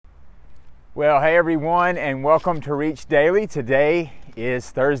Well, hey everyone, and welcome to Reach Daily. Today is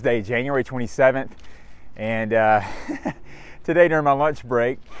Thursday, January 27th, and today during my lunch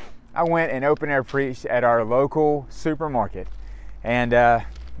break, I went and open air preached at our local supermarket. And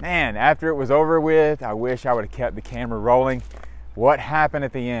man, after it was over with, I wish I would have kept the camera rolling. What happened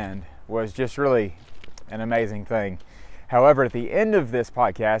at the end was just really an amazing thing. However, at the end of this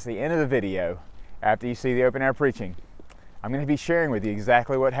podcast, the end of the video, after you see the open air preaching, I'm going to be sharing with you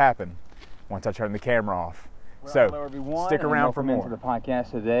exactly what happened once I turn the camera off. Well, so, hello everyone, stick around for more. Welcome into the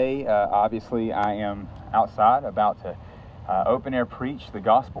podcast today. Obviously, I am outside about to open air preach the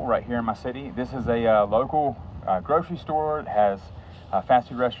gospel right here in my city. This is a local grocery store. It has a fast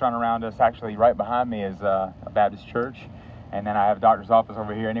food restaurant around us. Actually, right behind me is a Baptist church. And then I have a doctor's office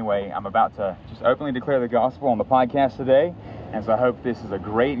over here. Anyway, I'm about to just openly declare the gospel on the podcast today. And so I hope this is a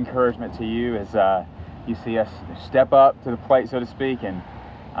great encouragement to you as you see us step up to the plate, so to speak, and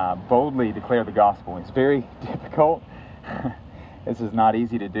boldly declare the gospel. It's very difficult. This is not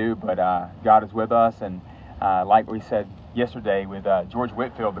easy to do, but God is with us. And like we said yesterday with George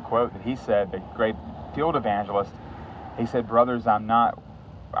Whitefield, the quote that he said, the great field evangelist, he said, "Brothers, I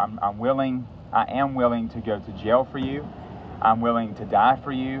am willing to go to jail for you. I'm willing to die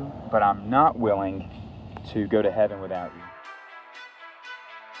for you, but I'm not willing to go to heaven without you."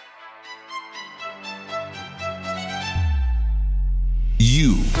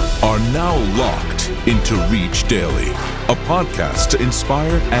 You are now locked into Reach Daily, a podcast to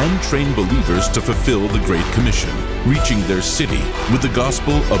inspire and train believers to fulfill the Great Commission, reaching their city with the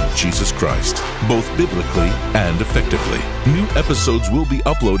gospel of Jesus Christ, both biblically and effectively. New episodes will be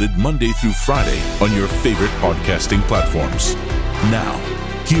uploaded Monday through Friday on your favorite podcasting platforms. Now,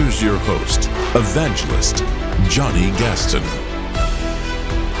 here's your host, Evangelist Johnny Gaston.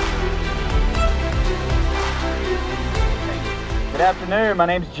 Good afternoon. My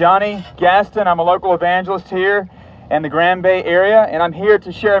name's Johnny Gaston. I'm a local evangelist here in the Grand Bay area, and I'm here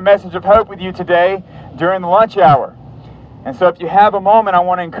to share a message of hope with you today during the lunch hour. And so if you have a moment, I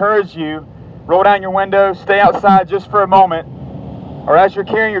want to encourage you, roll down your window, stay outside just for a moment, or as you're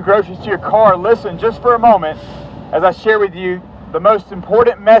carrying your groceries to your car, listen just for a moment as I share with you the most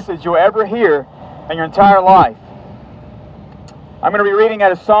important message you'll ever hear in your entire life. I'm going to be reading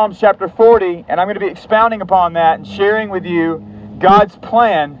out of Psalms chapter 40, and I'm going to be expounding upon that and sharing with you God's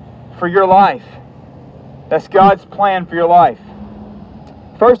plan for your life. That's God's plan for your life.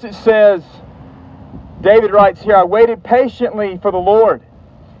 First it says, David writes here, "I waited patiently for the Lord.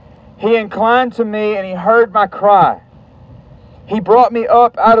 He inclined to me and He heard my cry. He brought me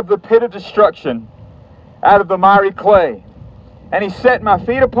up out of the pit of destruction, out of the miry clay. And He set my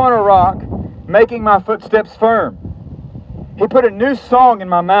feet upon a rock, making my footsteps firm. He put a new song in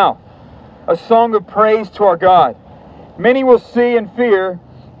my mouth, a song of praise to our God. Many will see and fear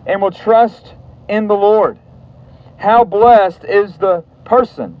and will trust in the Lord. How blessed is the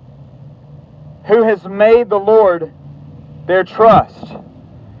person who has made the Lord their trust."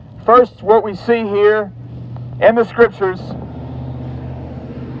 First, what we see here in the scriptures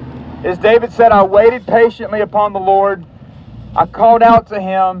is David said, "I waited patiently upon the Lord. I called out to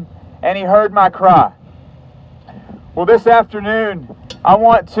Him, and He heard my cry." Well, this afternoon, I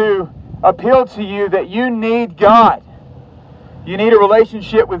want to appeal to you that you need God. You need a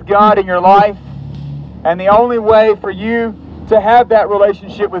relationship with God in your life. And the only way for you to have that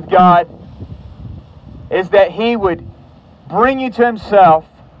relationship with God is that He would bring you to Himself.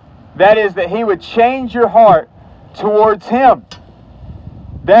 That is, that He would change your heart towards Him.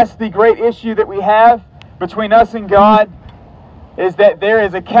 That's the great issue that we have between us and God, is that there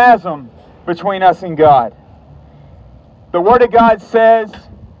is a chasm between us and God. The Word of God says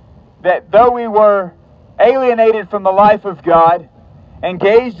that though we were alienated from the life of God,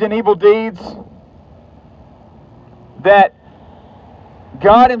 engaged in evil deeds, that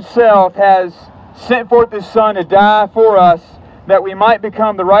God Himself has sent forth His Son to die for us, that we might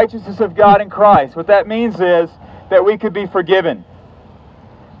become the righteousness of God in Christ. What that means is that we could be forgiven.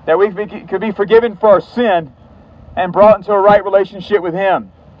 That we could be forgiven for our sin and brought into a right relationship with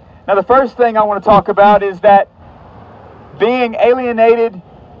Him. Now, the first thing I want to talk about is that being alienated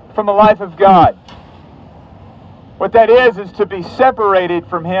from the life of God. What that is to be separated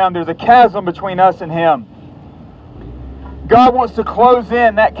from Him. There's a chasm between us and Him. God wants to close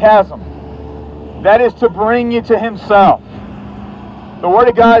in that chasm. That is to bring you to Himself. The Word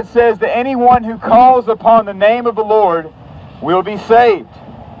of God says that anyone who calls upon the name of the Lord will be saved.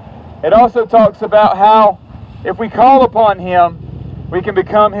 It also talks about how if we call upon Him, we can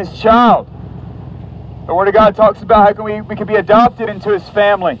become His child. The Word of God talks about how we can be adopted into His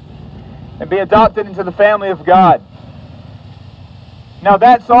family and be adopted into the family of God. Now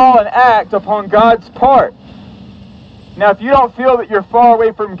that's all an act upon God's part. Now if you don't feel that you're far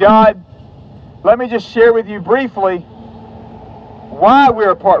away from God, let me just share with you briefly why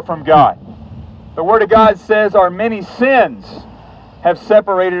we're apart from God. The Word of God says our many sins have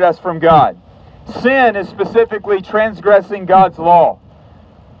separated us from God. Sin is specifically transgressing God's law.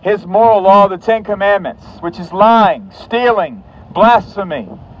 His moral law, the Ten Commandments, which is lying, stealing, blasphemy,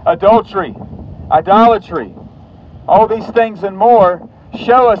 adultery, idolatry. All these things and more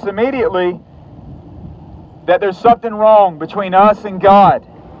show us immediately that there's something wrong between us and God.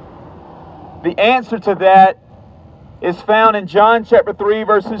 The answer to that is found in John chapter 3,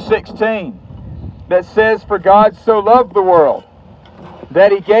 verses 16, that says, "For God so loved the world,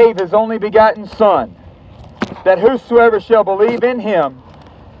 that He gave His only begotten Son, that whosoever shall believe in Him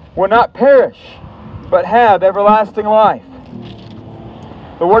will not perish, but have everlasting life."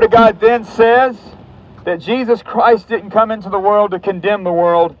 The Word of God then says that Jesus Christ didn't come into the world to condemn the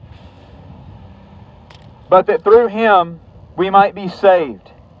world, but that through Him we might be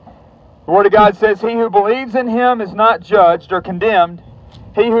saved. The Word of God says, "He who believes in Him is not judged or condemned.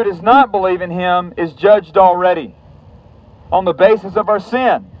 He who does not believe in Him is judged already," on the basis of our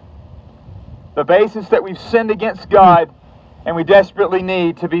sin. The basis that we've sinned against God and we desperately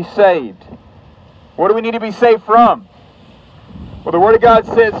need to be saved. What do we need to be saved from? Well, the Word of God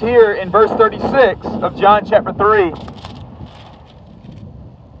says here in verse 36 of John chapter 3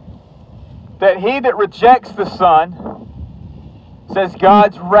 that he that rejects the Son, says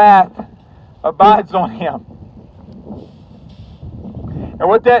God's wrath abides on him. And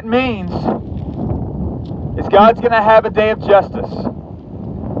what that means is God's going to have a day of justice.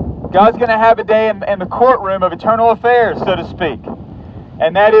 God's going to have a day in the courtroom of eternal affairs, so to speak.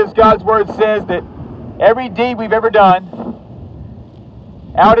 And that is, God's Word says that every deed we've ever done,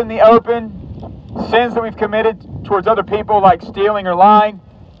 out in the open, sins that we've committed towards other people like stealing or lying,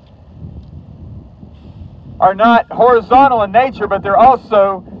 are not horizontal in nature, but they're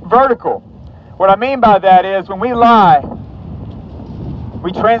also vertical. What I mean by that is when we lie,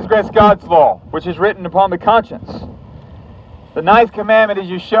 we transgress God's law, which is written upon the conscience. The 9th commandment is,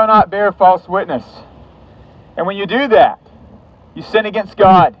 "You shall not bear false witness." And when you do that, you sin against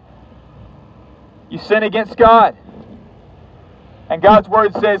God. You sin against God. And God's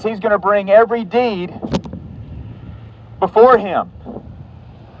Word says He's going to bring every deed before Him.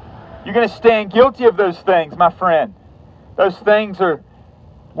 You're going to stand guilty of those things, my friend. Those things are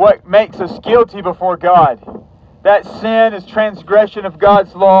what makes us guilty before God. That sin is transgression of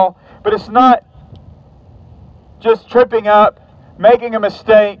God's law, but it's not just tripping up, making a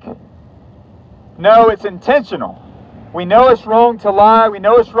mistake. No, it's intentional. We know it's wrong to lie. We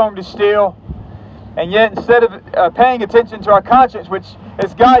know it's wrong to steal. And yet, instead of paying attention to our conscience, which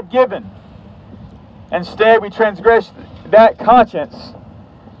is God-given, instead we transgress that conscience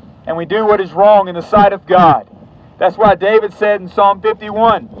and we do what is wrong in the sight of God. That's why David said in Psalm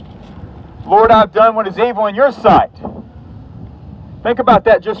 51, "Lord, I've done what is evil in your sight." Think about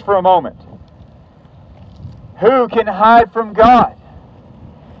that just for a moment. Who can hide from God?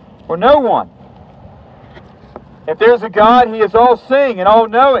 Well, no one. If there's a God, He is all-seeing and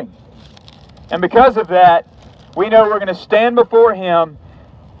all-knowing. And because of that, we know we're going to stand before Him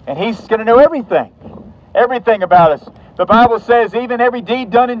and He's going to know everything. Everything about us. The Bible says even every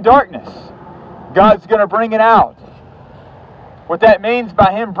deed done in darkness, God's going to bring it out. What that means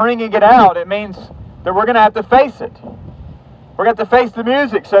by Him bringing it out, it means that we're going to have to face it. We're going to have to face the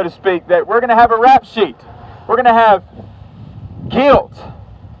music, so to speak, that we're going to have a rap sheet. We're going to have guilt.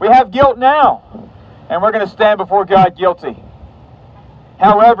 We have guilt now. And we're going to stand before God guilty.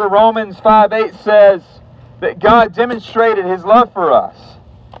 However, Romans 5:8 says that God demonstrated His love for us,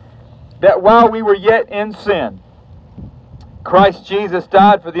 that while we were yet in sin, Christ Jesus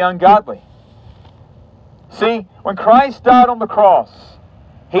died for the ungodly. See, when Christ died on the cross,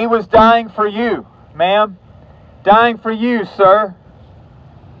 He was dying for you, ma'am. Dying for you, sir.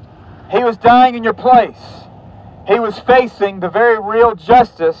 He was dying in your place. He was facing the very real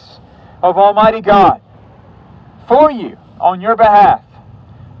justice of Almighty God for you, on your behalf.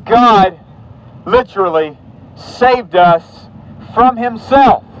 God literally saved us from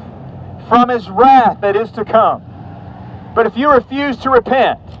Himself, from His wrath that is to come. But if you refuse to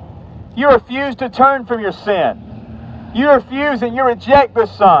repent, you refuse to turn from your sin, you refuse and you reject the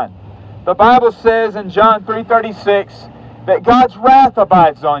Son, the Bible says in John 3:36 that God's wrath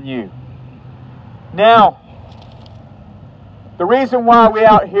abides on you. Now, the reason why we're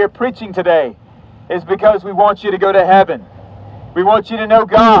out here preaching today is because we want you to go to heaven. We want you to know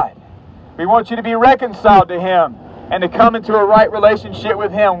God. We want you to be reconciled to Him and to come into a right relationship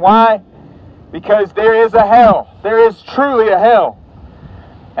with Him. Why? Because there is a hell. There is truly a hell.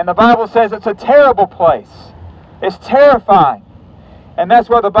 And the Bible says it's a terrible place. It's terrifying. And that's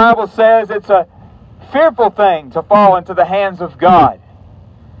why the Bible says it's a fearful thing to fall into the hands of God.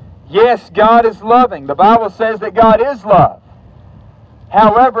 Yes, God is loving. The Bible says that God is love.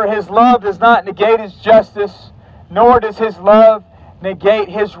 However, His love does not negate His justice, nor does His love negate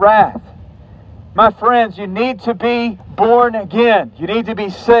His wrath. My friends, you need to be born again. You need to be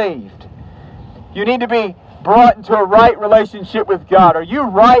saved. You need to be brought into a right relationship with God. Are you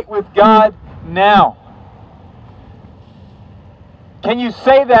right with God now? Can you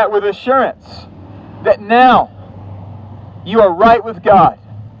say that with assurance? That now you are right with God?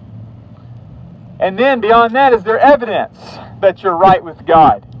 And then beyond that, is there evidence that you're right with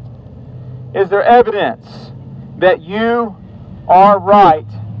God? Is there evidence that you are right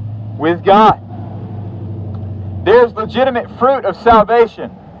with God? There's legitimate fruit of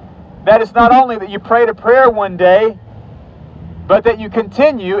salvation. That is not only that you prayed a prayer one day, but that you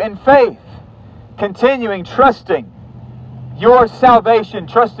continue in faith, continuing, trusting your salvation,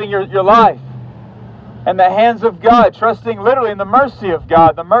 trusting your life in the hands of God, trusting literally in the mercy of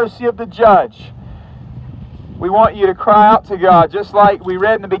God, the mercy of the judge. We want you to cry out to God, just like we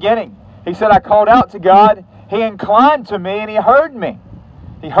read in the beginning. He said, I called out to God, He inclined to me, and He heard me.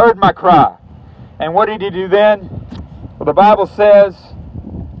 He heard my cry. And what did He do then? Well, the Bible says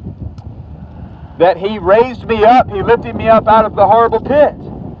that He raised me up, He lifted me up out of the horrible pit.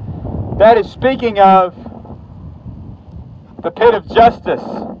 That is speaking of the pit of justice,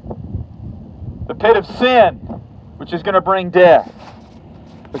 the pit of sin, which is going to bring death,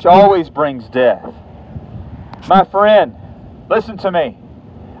 which always brings death. My friend, listen to me.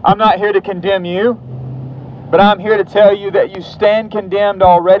 I'm not here to condemn you, but I'm here to tell you that you stand condemned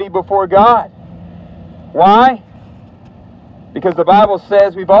already before God. Why? Because the Bible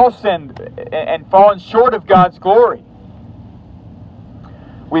says we've all sinned and fallen short of God's glory.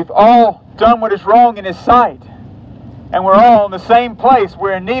 We've all done what is wrong in His sight. And we're all in the same place.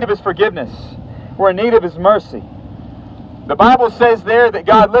 We're in need of His forgiveness. We're in need of His mercy. The Bible says there that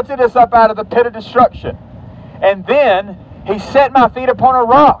God lifted us up out of the pit of destruction. And then He set my feet upon a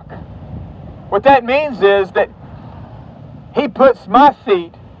rock. What that means is that He puts my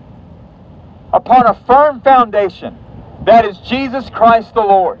feet upon a firm foundation. That is Jesus Christ the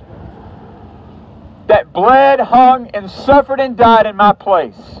Lord. That bled, hung, and suffered and died in my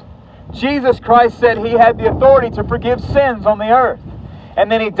place. Jesus Christ said He had the authority to forgive sins on the earth.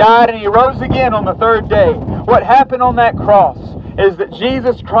 And then He died and He rose again on the third day. What happened on that cross is that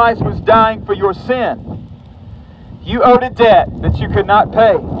Jesus Christ was dying for your sin. You owed a debt that you could not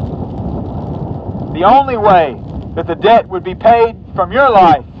pay. The only way that the debt would be paid from your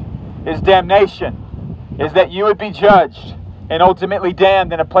life is damnation, is that you would be judged and ultimately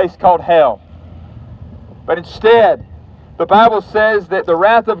damned in a place called hell. But instead, the Bible says that the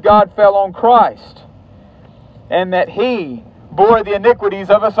wrath of God fell on Christ and that He bore the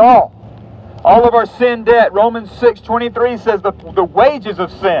iniquities of us all. All of our sin debt. Romans 6:23 says the wages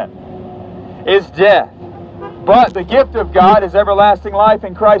of sin is death. But the gift of God is everlasting life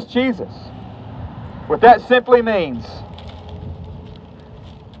in Christ Jesus. What that simply means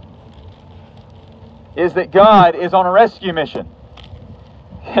is that God is on a rescue mission.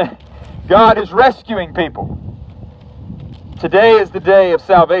 God is rescuing people. Today is the day of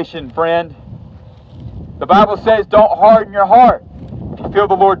salvation, friend. The Bible says, don't harden your heart. If you feel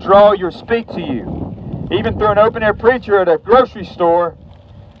the Lord draw you or speak to you, even through an open-air preacher at a grocery store,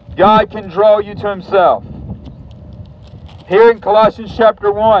 God can draw you to Himself. Here in Colossians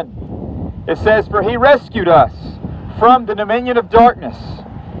chapter 1, it says, For He rescued us from the dominion of darkness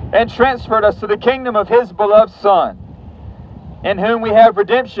and transferred us to the kingdom of His beloved Son, in whom we have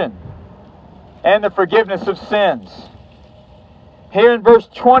redemption and the forgiveness of sins. Here in verse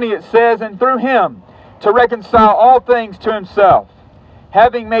 20 it says, And through Him to reconcile all things to Himself,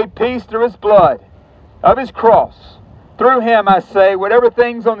 having made peace through His blood of His cross. Through Him, I say, whatever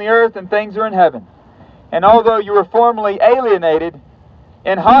things on the earth and things are in heaven. And although you were formerly alienated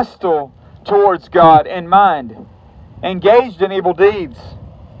and hostile towards God in mind, engaged in evil deeds,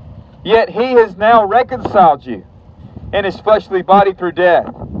 yet He has now reconciled you in His fleshly body through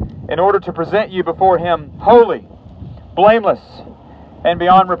death, in order to present you before Him holy, blameless, and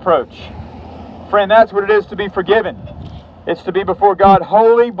beyond reproach. Friend, that's what it is to be forgiven. It's to be before God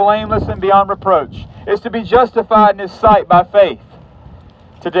holy, blameless, and beyond reproach. It's to be justified in His sight by faith.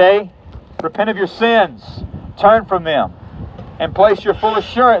 Today, repent of your sins, turn from them, and place your full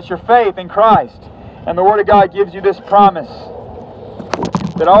assurance, your faith in Christ. And the Word of God gives you this promise,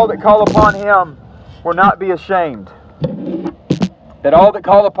 that all that call upon Him will not be ashamed. That all that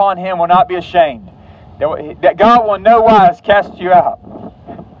call upon Him will not be ashamed. That God will in no wise cast you out.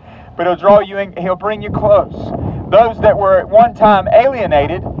 but He'll draw you in, He'll bring you close. Those that were at one time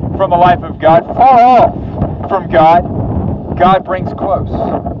alienated from the life of God, far off from God, God brings close.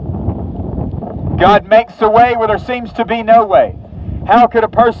 God makes a way where there seems to be no way. How could a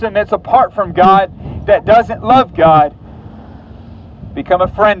person that's apart from God, that doesn't love God, become a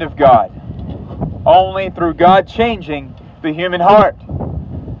friend of God? Only through God changing the human heart,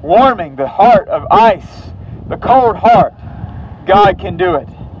 warming the heart of ice, the cold heart. God can do it.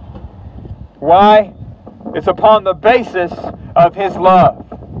 Why? It's upon the basis of His love.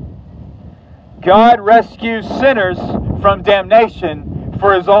 God rescues sinners from damnation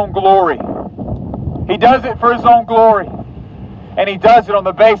for His own glory. He does it for His own glory. And He does it on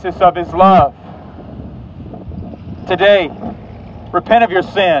the basis of His love. Today, repent of your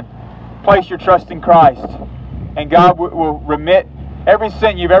sin. Place your trust in Christ. And God will remit every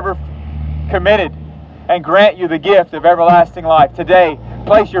sin you've ever committed and grant you the gift of everlasting life. Today,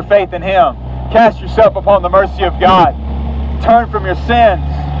 place your faith in Him. Cast yourself upon the mercy of God. Turn from your sins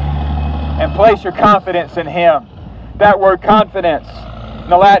and place your confidence in Him. That word confidence, in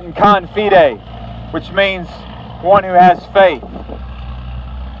the Latin confide, which means one who has faith.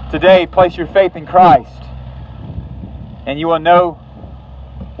 Today, place your faith in Christ, and you will no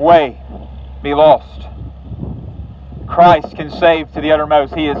way be lost. Christ can save to the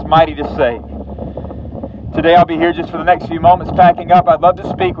uttermost. He is mighty to save. Today I'll be here just for the next few moments packing up. I'd love to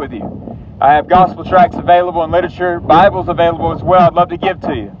speak with you. I have gospel tracts available and literature, Bibles available as well. I'd love to give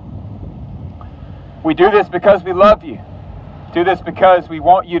to you. We do this because we love you. Do this because we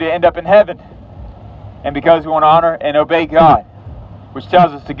want you to end up in heaven, and because we want to honor and obey God, which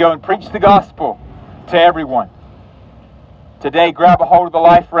tells us to go and preach the gospel to everyone. Today, grab a hold of the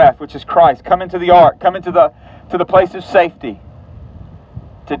life raft, which is Christ. Come into the ark. Come into the place of safety.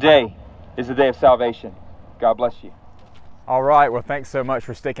 Today is the day of salvation. God bless you. All right, well, thanks so much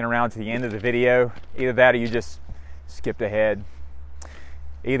for sticking around to the end of the video. Either that or you just skipped ahead.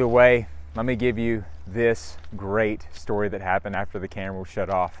 Either way, let me give you this great story that happened after the camera was shut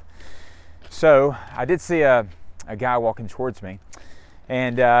off. So, I did see a guy walking towards me,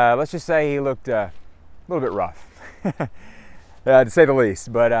 and let's just say he looked a little bit rough, to say the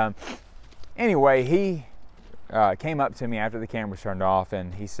least. But anyway, he came up to me after the camera was turned off,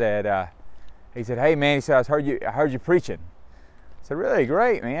 and he said, "Hey man," he said, I heard you preaching." I said, "Really?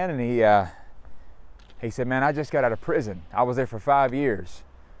 Great, man." And he said, "Man, I just got out of prison. I was there for 5 years."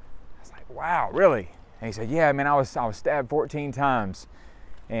 I was like, "Wow, really?" And he said, "Yeah, man, I was stabbed 14 times.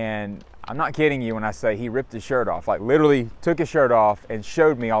 And I'm not kidding you when I say he ripped his shirt off, like literally took his shirt off and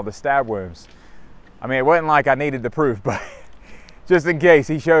showed me all the stab wounds. I mean, it wasn't like I needed the proof, but just in case,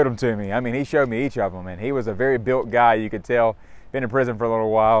 he showed them to me. I mean, he showed me each of them, and he was a very built guy. You could tell, been in prison for a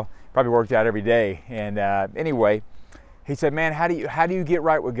little while, probably worked out every day. And anyway, he said, "Man, how do you get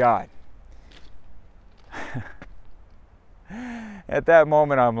right with God?" At that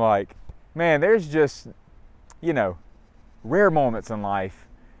moment, I'm like, man, there's just, rare moments in life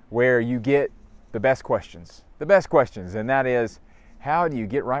where you get the best questions, and that is, how do you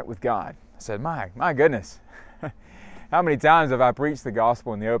get right with God? I said, my goodness, how many times have I preached the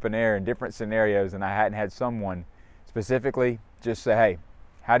gospel in the open air in different scenarios, and I hadn't had someone specifically just say, "Hey,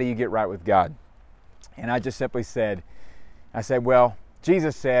 how do you get right with God?" And I just simply said, well,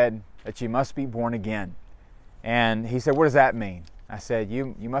 Jesus said that you must be born again. And he said, "What does that mean?" I said,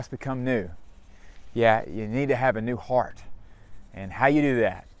 you must become new. Yeah, you need to have a new heart. And how you do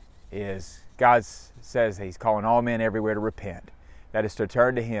that is God says He's calling all men everywhere to repent. That is to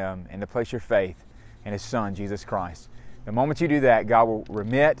turn to Him and to place your faith in His Son, Jesus Christ. The moment you do that, God will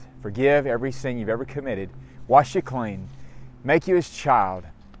remit, forgive every sin you've ever committed, wash you clean, make you His child,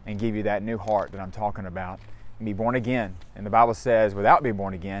 and give you that new heart that I'm talking about, and be born again. And the Bible says, without being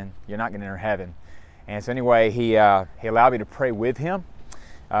born again, you're not going to enter heaven. And so anyway, he allowed me to pray with him.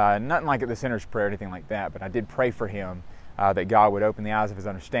 Nothing like the sinner's prayer or anything like that, but I did pray for him that God would open the eyes of his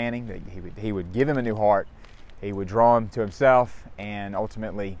understanding, that he would give him a new heart, He would draw him to Himself, and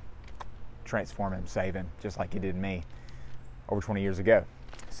ultimately transform him, save him, just like He did me over 20 years ago.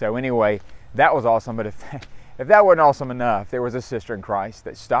 So anyway, that was awesome. But if that wasn't awesome enough, there was a sister in Christ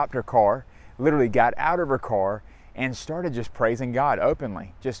that stopped her car, literally got out of her car, and started just praising God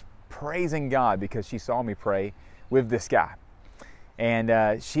openly, just praising God because she saw me pray with this guy.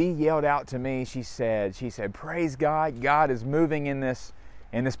 And she yelled out to me, she said, "Praise God, God is moving in this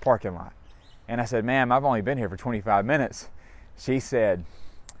parking lot." And I said, "Ma'am, I've only been here for 25 minutes. She said,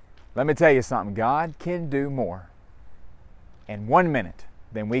 "Let me tell you something, God can do more in 1 minute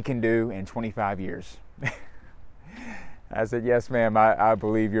than we can do in 25 years. I said, "Yes, ma'am, I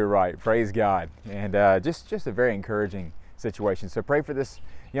believe you're right." Praise God. And just a very encouraging situation. So pray for this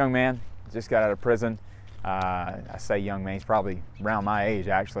young man, just got out of prison. I say young man, he's probably around my age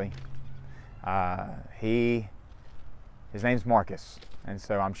actually. His name's Marcus, and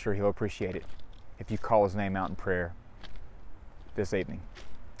so I'm sure he'll appreciate it if you call his name out in prayer this evening.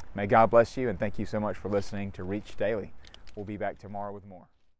 May God bless you, and thank you so much for listening to Reach Daily. We'll be back tomorrow with more.